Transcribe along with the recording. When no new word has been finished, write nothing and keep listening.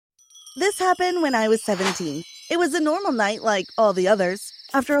This happened when I was 17. It was a normal night like all the others.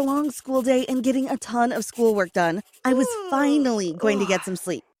 After a long school day and getting a ton of schoolwork done, I was finally going to get some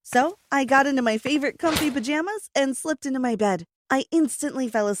sleep. So I got into my favorite comfy pajamas and slipped into my bed. I instantly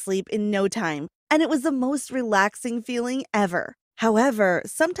fell asleep in no time, and it was the most relaxing feeling ever. However,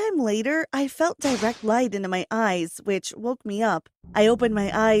 sometime later, I felt direct light into my eyes, which woke me up. I opened my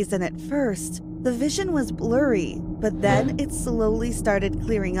eyes, and at first, the vision was blurry, but then it slowly started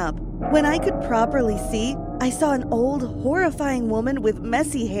clearing up. When I could properly see, I saw an old, horrifying woman with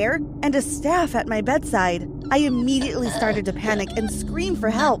messy hair and a staff at my bedside. I immediately started to panic and scream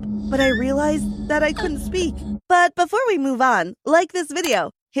for help, but I realized that I couldn't speak. But before we move on, like this video,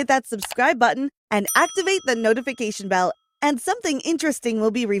 hit that subscribe button, and activate the notification bell, and something interesting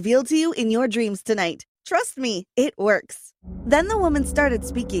will be revealed to you in your dreams tonight. Trust me, it works. Then the woman started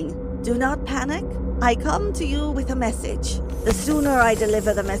speaking. Do not panic. I come to you with a message. The sooner I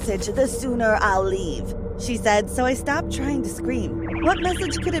deliver the message, the sooner I'll leave, she said, so I stopped trying to scream. What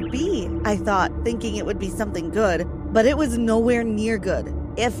message could it be? I thought, thinking it would be something good, but it was nowhere near good.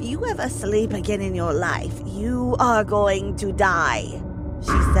 If you ever sleep again in your life, you are going to die,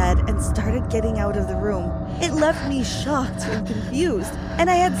 she said, and started getting out of the room. It left me shocked and confused,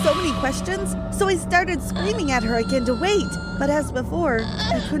 and I had so many questions, so I started screaming at her again to wait. But as before,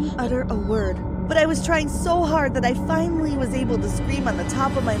 I couldn't utter a word. But I was trying so hard that I finally was able to scream on the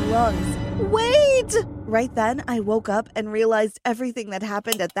top of my lungs. Wait! Right then, I woke up and realized everything that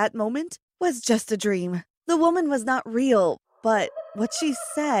happened at that moment was just a dream. The woman was not real, but what she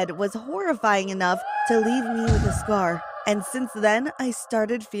said was horrifying enough to leave me with a scar. And since then, I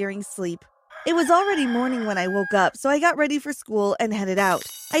started fearing sleep. It was already morning when I woke up, so I got ready for school and headed out.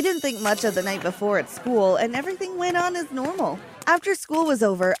 I didn't think much of the night before at school, and everything went on as normal. After school was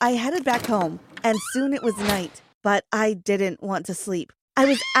over, I headed back home, and soon it was night. But I didn't want to sleep. I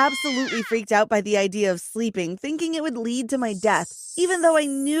was absolutely freaked out by the idea of sleeping, thinking it would lead to my death, even though I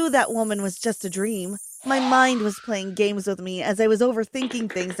knew that woman was just a dream. My mind was playing games with me as I was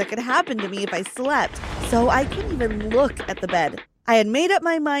overthinking things that could happen to me if I slept, so I couldn't even look at the bed. I had made up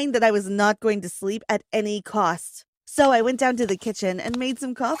my mind that I was not going to sleep at any cost. So I went down to the kitchen and made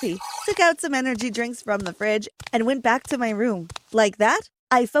some coffee, took out some energy drinks from the fridge, and went back to my room. Like that,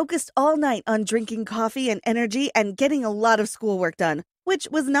 I focused all night on drinking coffee and energy and getting a lot of schoolwork done, which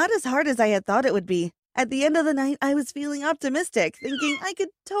was not as hard as I had thought it would be. At the end of the night, I was feeling optimistic, thinking I could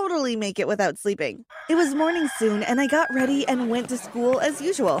totally make it without sleeping. It was morning soon, and I got ready and went to school as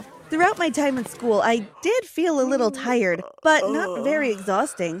usual. Throughout my time in school, I did feel a little tired, but not very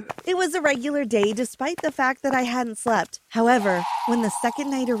exhausting. It was a regular day despite the fact that I hadn't slept. However, when the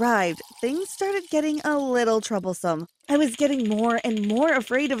second night arrived, things started getting a little troublesome. I was getting more and more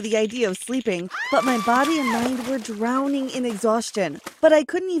afraid of the idea of sleeping, but my body and mind were drowning in exhaustion. But I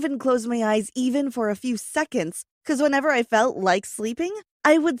couldn't even close my eyes even for a few seconds, because whenever I felt like sleeping,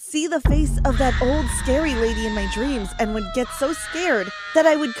 I would see the face of that old scary lady in my dreams and would get so scared that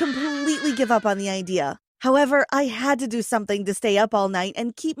I would completely give up on the idea. However, I had to do something to stay up all night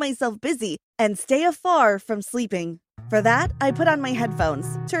and keep myself busy and stay afar from sleeping. For that, I put on my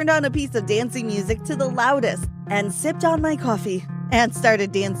headphones, turned on a piece of dancing music to the loudest, and sipped on my coffee and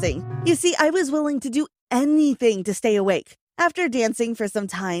started dancing. You see, I was willing to do anything to stay awake. After dancing for some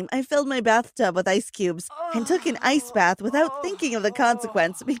time, I filled my bathtub with ice cubes and took an ice bath without thinking of the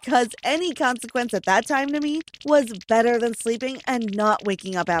consequence, because any consequence at that time to me was better than sleeping and not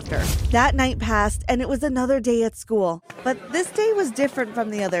waking up after. That night passed and it was another day at school. But this day was different from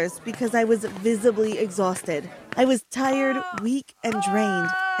the others because I was visibly exhausted. I was tired, weak, and drained.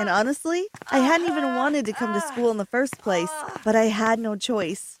 And honestly, I hadn't even wanted to come to school in the first place, but I had no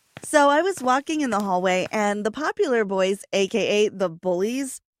choice. So I was walking in the hallway, and the popular boys, aka the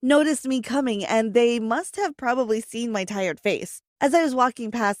bullies, noticed me coming, and they must have probably seen my tired face. As I was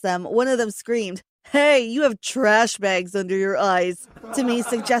walking past them, one of them screamed, "Hey, you have trash bags under your eyes," to me,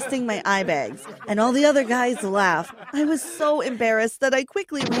 suggesting my eye bags. And all the other guys laughed. I was so embarrassed that I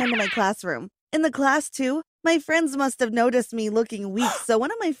quickly ran to my classroom. In the class, too, my friends must have noticed me looking weak, so one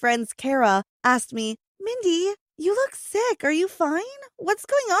of my friends, Kara, asked me, "Mindy, you look sick. Are you fine? What's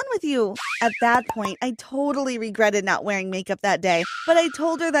going on with you?" At that point, I totally regretted not wearing makeup that day, but I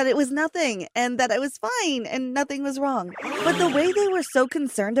told her that it was nothing and that I was fine and nothing was wrong. But the way they were so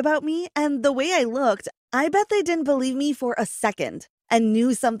concerned about me and the way I looked, I bet they didn't believe me for a second and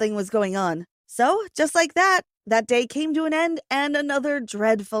knew something was going on. So, just like that day came to an end and another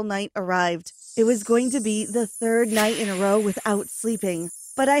dreadful night arrived. It was going to be the third night in a row without sleeping.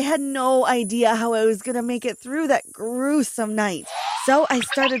 but I had no idea how I was going to make it through that gruesome night. So I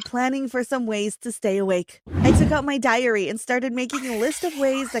started planning for some ways to stay awake. I took out my diary and started making a list of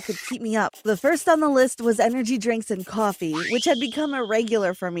ways that could keep me up. The first on the list was energy drinks and coffee, which had become a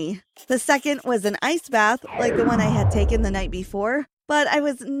regular for me. The second was an ice bath, like the one I had taken the night before, but I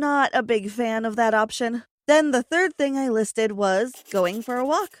was not a big fan of that option. Then the third thing I listed was going for a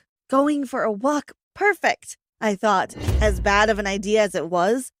walk. Going for a walk, perfect, I thought. As bad of an idea as it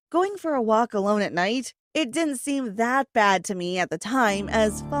was, going for a walk alone at night, it didn't seem that bad to me at the time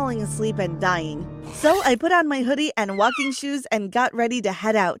as falling asleep and dying. So I put on my hoodie and walking shoes and got ready to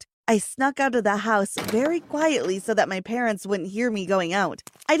head out. I snuck out of the house very quietly so that my parents wouldn't hear me going out.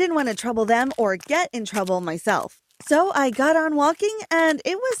 I didn't want to trouble them or get in trouble myself. So I got on walking and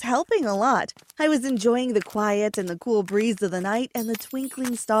it was helping a lot. I was enjoying the quiet and the cool breeze of the night and the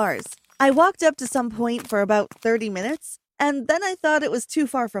twinkling stars. I walked up to some point for about 30 minutes. And then I thought it was too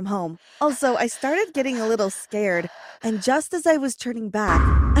far from home. Also, I started getting a little scared, and just as I was turning back,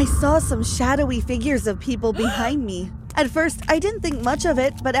 I saw some shadowy figures of people behind me. At first, I didn't think much of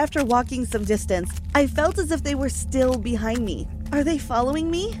it, but after walking some distance, I felt as if they were still behind me. Are they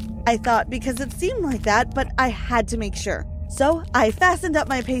following me? I thought because it seemed like that, but I had to make sure. So I fastened up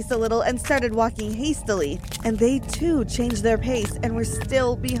my pace a little and started walking hastily, and they too changed their pace and were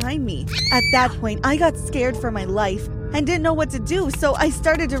still behind me. At that point, I got scared for my life and didn't know what to do, so I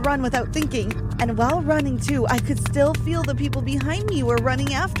started to run without thinking. And while running too, I could still feel the people behind me were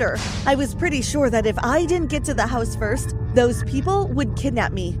running after. I was pretty sure that if I didn't get to the house first, those people would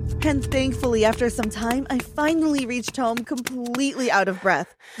kidnap me. And thankfully, after some time, I finally reached home completely out of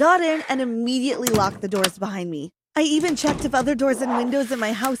breath, got in, and immediately locked the doors behind me. I even checked if other doors and windows in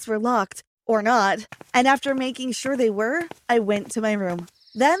my house were locked, or not, and after making sure they were, I went to my room.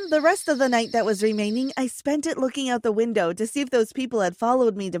 Then, the rest of the night that was remaining, I spent it looking out the window to see if those people had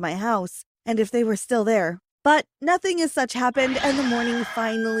followed me to my house, and if they were still there. But nothing as such happened, and the morning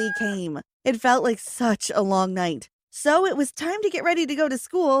finally came. It felt like such a long night. So it was time to get ready to go to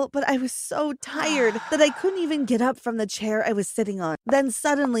school, but I was so tired that I couldn't even get up from the chair I was sitting on. Then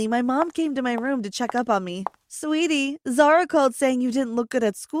suddenly, my mom came to my room to check up on me. "Sweetie, Zara called saying you didn't look good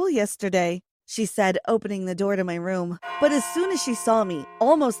at school yesterday," she said, opening the door to my room. But as soon as she saw me,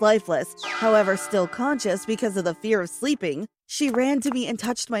 almost lifeless, however still conscious because of the fear of sleeping, she ran to me and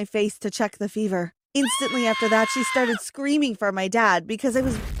touched my face to check the fever. Instantly after that, she started screaming for my dad because I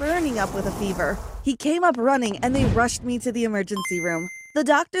was burning up with a fever. He came up running and they rushed me to the emergency room. The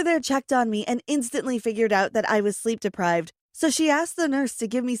doctor there checked on me and instantly figured out that I was sleep deprived. So she asked the nurse to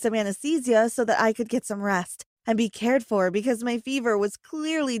give me some anesthesia so that I could get some rest and be cared for because my fever was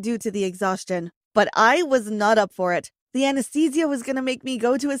clearly due to the exhaustion. But I was not up for it. The anesthesia was going to make me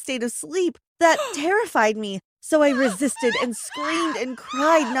go to a state of sleep. That terrified me. So I resisted and screamed and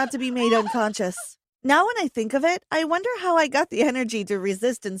cried not to be made unconscious. Now when I think of it, I wonder how I got the energy to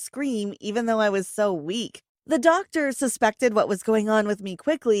resist and scream even though I was so weak. The doctor suspected what was going on with me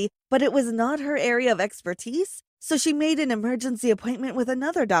quickly, but it was not her area of expertise, so she made an emergency appointment with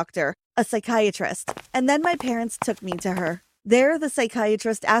another doctor, a psychiatrist, and then my parents took me to her. There, the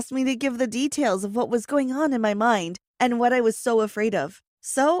psychiatrist asked me to give the details of what was going on in my mind and what I was so afraid of.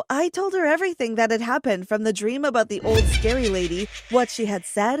 So I told her everything that had happened, from the dream about the old scary lady, what she had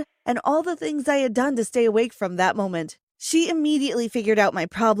said, and all the things I had done to stay awake from that moment. She immediately figured out my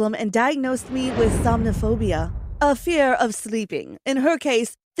problem and diagnosed me with somnophobia, a fear of sleeping, in her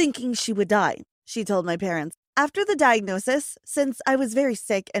case, thinking she would die, she told my parents. After the diagnosis, since I was very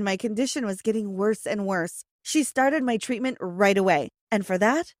sick and my condition was getting worse and worse, she started my treatment right away. And for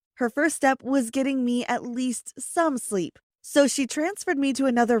that, her first step was getting me at least some sleep. So she transferred me to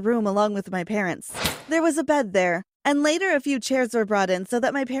another room along with my parents. There was a bed there, and later a few chairs were brought in so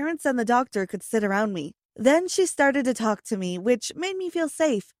that my parents and the doctor could sit around me. Then she started to talk to me, which made me feel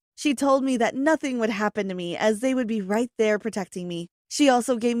safe. She told me that nothing would happen to me as they would be right there protecting me. She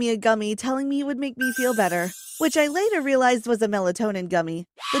also gave me a gummy telling me it would make me feel better, which I later realized was a melatonin gummy.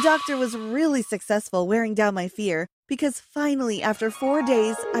 The doctor was really successful wearing down my fear because finally, after 4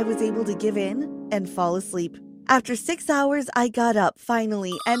 days, I was able to give in and fall asleep. After 6 hours, I got up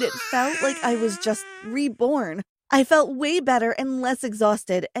finally, and it felt like I was just reborn. I felt way better and less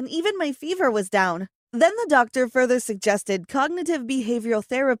exhausted, and even my fever was down. Then the doctor further suggested cognitive behavioral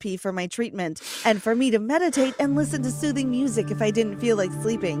therapy for my treatment, and for me to meditate and listen to soothing music if I didn't feel like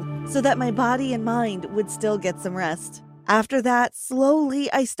sleeping, so that my body and mind would still get some rest. After that, slowly,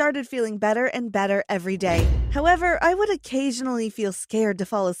 I started feeling better and better every day. However, I would occasionally feel scared to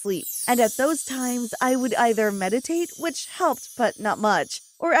fall asleep, and at those times, I would either meditate, which helped but not much,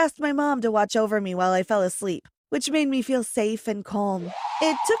 or ask my mom to watch over me while I fell asleep. which made me feel safe and calm.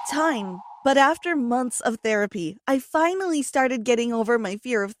 It took time, but after months of therapy, I finally started getting over my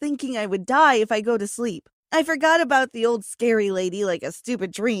fear of thinking I would die if I go to sleep. I forgot about the old scary lady like a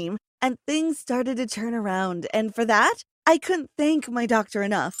stupid dream, and things started to turn around, and for that, I couldn't thank my doctor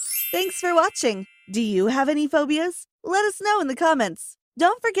enough. Thanks for watching. Do you have any phobias? Let us know in the comments.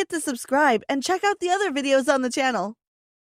 Don't forget to subscribe and check out the other videos on the channel.